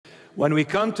When we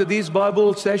come to these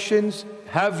Bible sessions,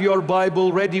 have your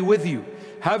Bible ready with you.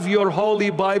 Have your Holy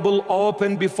Bible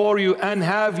open before you and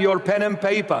have your pen and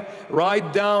paper.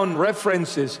 Write down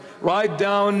references, write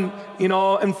down,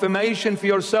 information for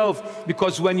yourself.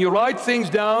 Because when you write things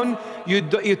down,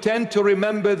 you tend to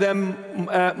remember them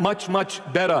much, much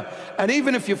better. And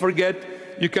even if you forget,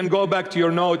 you can go back to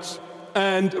your notes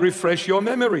and refresh your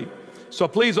memory. So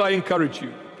please, I encourage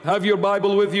you, have your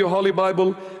Bible with you, Holy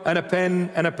Bible, and a pen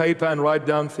and a paper, and write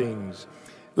down things.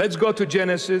 Let's go to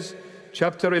Genesis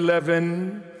chapter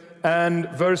 11 and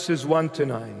verses 1 to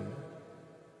 9.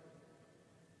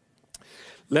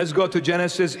 Let's go to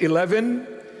Genesis 11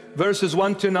 verses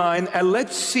 1 to 9, and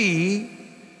let's see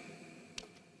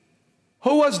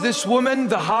who was this woman,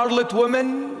 the harlot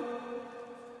woman,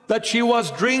 that she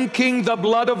was drinking the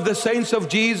blood of the saints of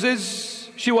Jesus.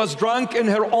 She was drunk in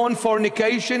her own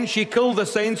fornication. She killed the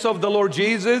saints of the Lord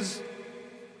Jesus.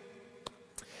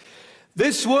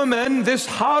 This woman, this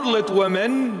harlot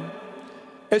woman,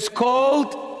 is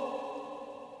called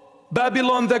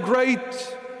Babylon the Great.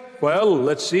 Well,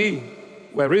 let's see.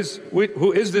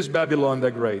 Who is this Babylon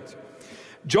the Great?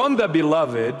 John the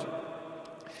Beloved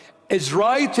is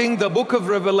writing the book of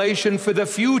Revelation for the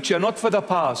future, not for the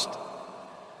past.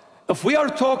 If we are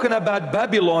talking about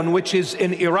Babylon, which is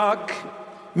in Iraq,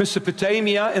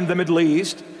 Mesopotamia, in the Middle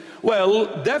East,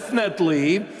 well,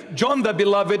 definitely John the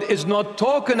Beloved is not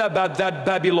talking about that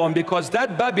Babylon, because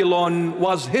that Babylon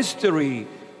was history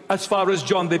as far as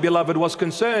John the Beloved was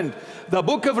concerned. The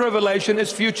book of Revelation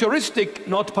is futuristic,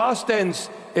 not past tense,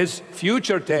 is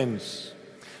future tense.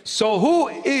 So who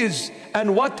is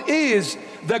and what is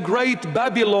the great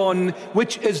Babylon,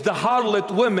 which is the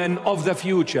harlot woman of the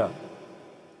future?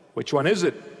 Which one is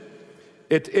it?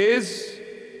 It is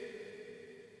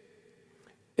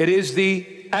the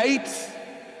eighth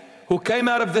who came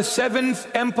out of the seventh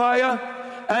empire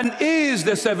and is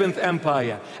the seventh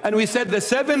empire. And we said the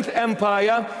seventh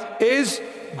empire is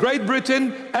Great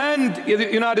Britain and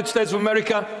the United States of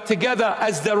America together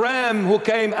as the ram who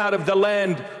came out of the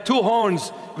land. Two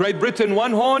horns. Great Britain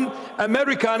one horn,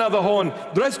 America another horn.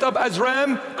 Dressed up as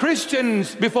ram,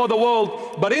 Christians before the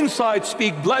world, but inside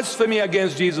speak blasphemy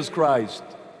against Jesus Christ.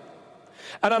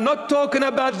 And I'm not talking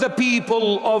about the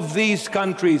people of these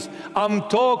countries. I'm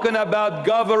talking about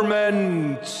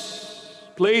governments.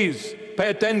 Please pay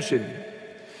attention.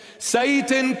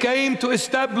 Satan came to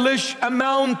establish a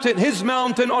mountain, his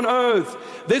mountain on earth.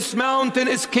 This mountain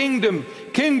is kingdom.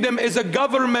 Kingdom is a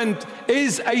government,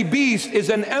 is a beast, is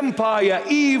an empire,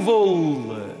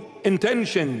 evil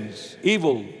intentions,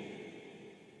 evil.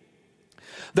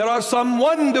 There are some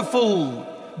wonderful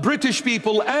British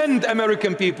people and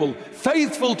American people,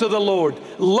 faithful to the Lord,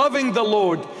 loving the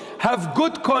Lord, have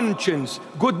good conscience,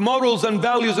 good morals and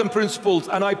values and principles,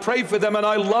 and I pray for them and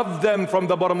I love them from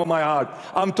the bottom of my heart.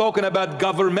 I'm talking about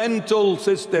governmental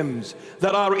systems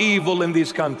that are evil in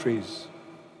these countries.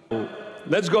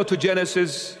 Let's go to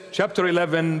Genesis chapter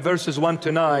 11 verses 1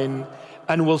 to 9,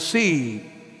 and we'll see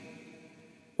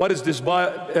what is this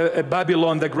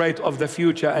Babylon the Great of the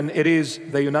future. And it is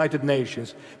the United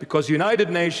Nations, because United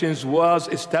Nations was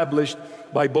established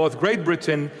by both Great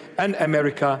Britain and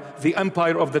America, the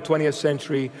empire of the 20th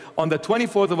century, on the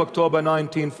 24th of October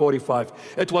 1945.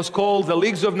 It was called the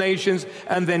Leagues of Nations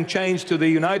and then changed to the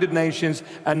United Nations,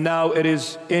 and now it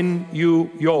is in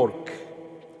New York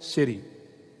City.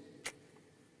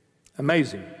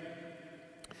 Amazing.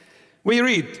 We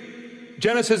read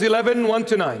Genesis 11, 1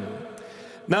 to 9.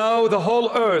 Now the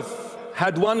whole earth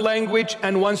had one language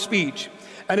and one speech.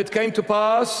 And it came to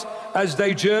pass, as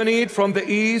they journeyed from the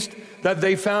east, that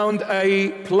they found a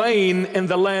plain in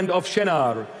the land of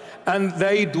Shinar, and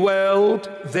they dwelled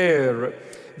there.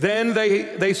 Then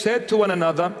they said to one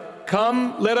another,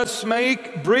 "Come, let us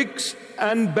make bricks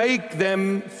and bake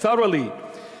them thoroughly."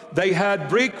 They had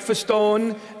brick for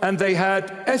stone, and they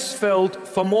had asphalt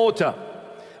for mortar.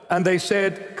 And they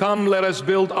said, "Come, let us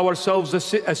build ourselves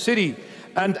a city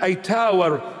and a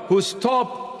tower whose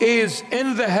top is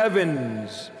in the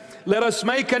heavens. Let us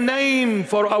make a name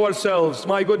for ourselves."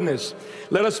 My goodness.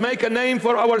 "Let us make a name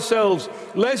for ourselves,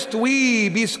 lest we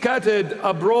be scattered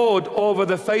abroad over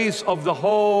the face of the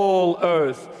whole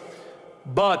earth."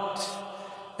 But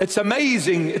it's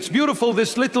amazing, it's beautiful,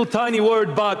 this little tiny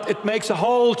word, but it makes a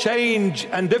whole change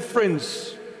and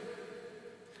difference.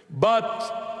 But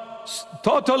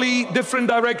totally different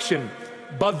direction.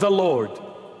 But the Lord.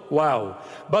 Wow.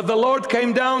 "But the Lord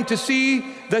came down to see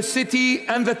the city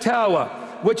and the tower,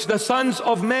 which the sons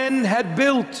of men had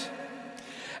built.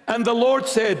 And the Lord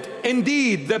said,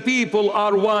 Indeed, the people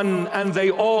are one, and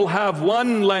they all have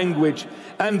one language.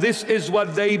 and this is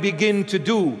what they begin to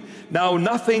do. Now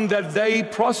nothing that they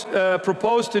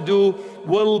propose to do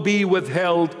will be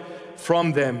withheld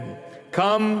from them.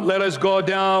 Come, let us go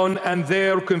down and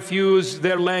there confuse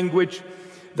their language,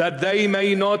 that they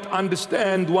may not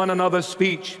understand one another's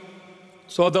speech.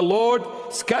 So the Lord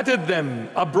scattered them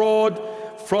abroad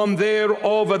from there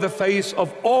over the face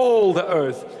of all the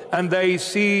earth, and they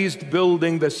ceased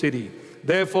building the city.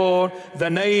 Therefore,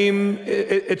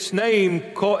 its name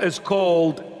is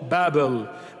called Babel,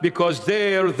 because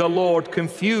there the Lord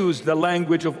confused the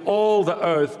language of all the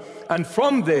earth, and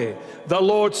from there the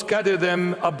Lord scattered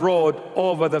them abroad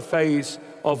over the face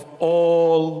of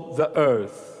all the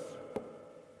earth.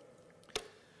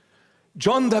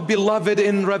 John the Beloved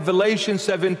in Revelation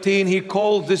 17, he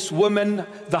calls this woman,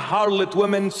 the harlot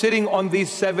woman, sitting on these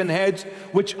 7 heads,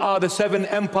 which are the 7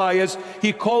 empires.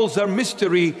 He calls her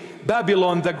mystery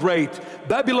Babylon the Great.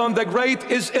 Babylon the Great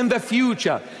is in the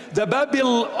future. The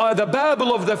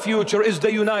Babel of the future is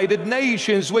the United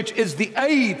Nations, which is the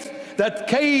 8th that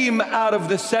came out of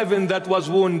the 7 that was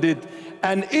wounded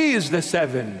and is the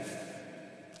 7th.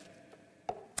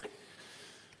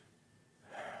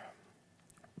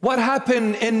 What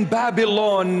happened in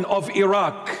Babylon of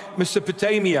Iraq,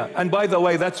 Mesopotamia? And by the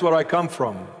way, that's where I come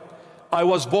from. I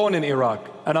was born in Iraq,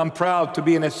 and I'm proud to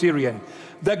be an Assyrian.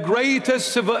 The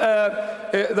greatest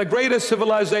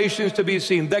civilizations to be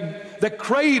seen, the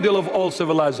cradle of all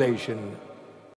civilization.